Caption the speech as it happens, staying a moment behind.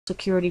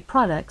security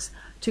products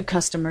to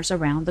customers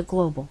around the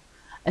globe,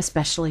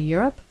 especially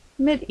Europe,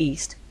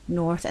 Mid-East,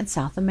 North and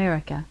South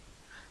America.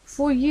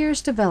 For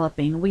years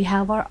developing, we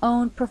have our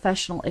own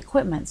professional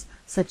equipments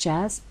such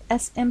as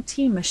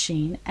SMT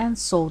machine and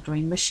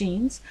soldering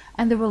machines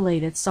and the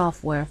related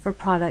software for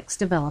products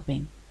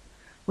developing.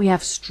 We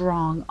have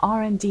strong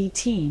R&D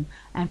team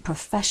and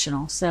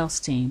professional sales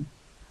team.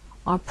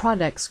 Our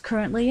products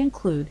currently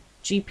include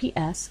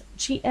GPS,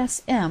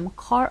 GSM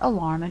car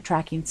alarm and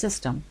tracking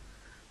system,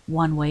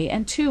 one-way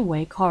and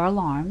two-way car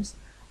alarms,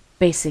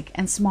 basic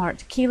and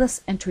smart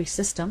keyless entry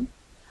system,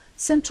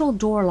 central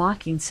door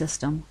locking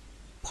system,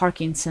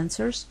 parking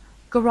sensors,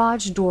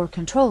 garage door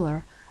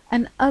controller,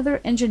 and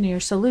other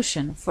engineered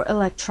solution for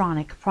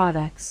electronic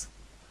products.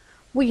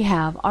 We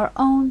have our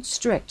own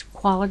strict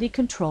quality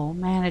control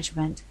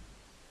management.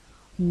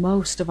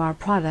 Most of our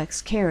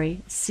products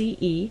carry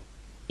CE,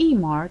 E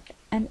mark,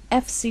 and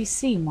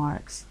FCC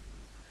marks.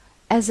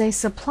 As a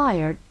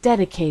supplier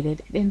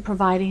dedicated in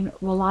providing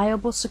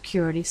reliable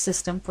security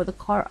system for the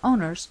car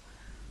owners,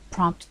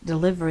 prompt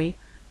delivery,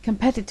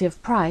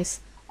 competitive price,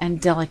 and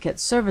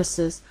delicate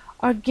services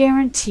are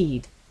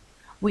guaranteed.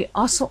 We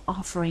also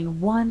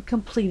offering one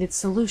completed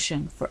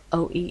solution for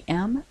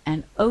OEM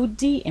and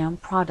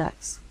ODM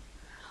products.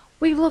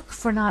 We look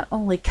for not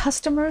only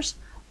customers,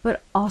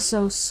 but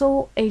also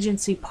sole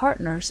agency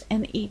partners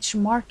in each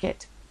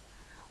market.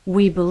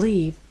 We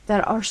believe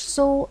that our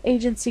sole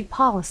agency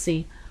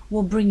policy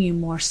will bring you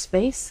more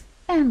space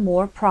and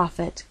more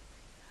profit.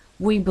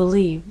 We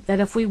believe that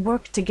if we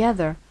work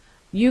together,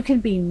 you can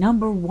be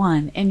number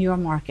one in your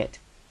market.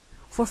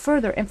 For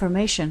further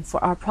information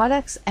for our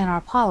products and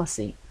our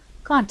policy,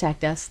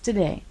 contact us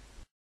today.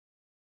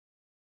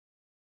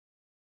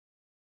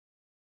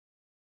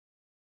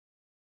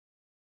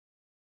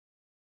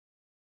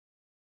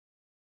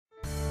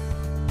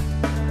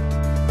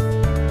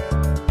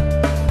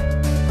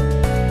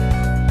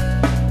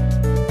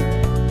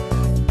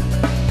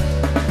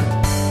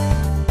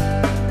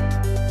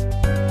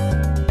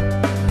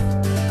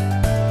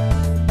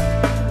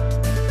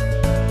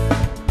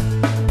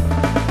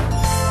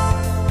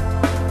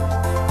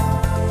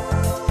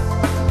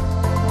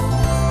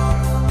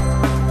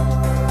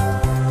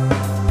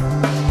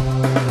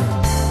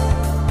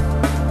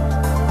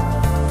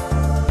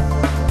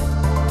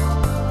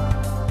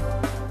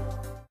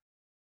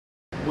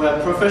 We're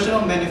a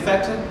professional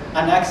manufacturer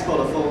and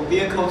exporter for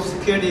vehicle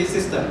security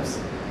systems.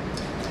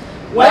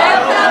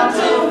 Welcome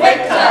to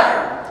Victor!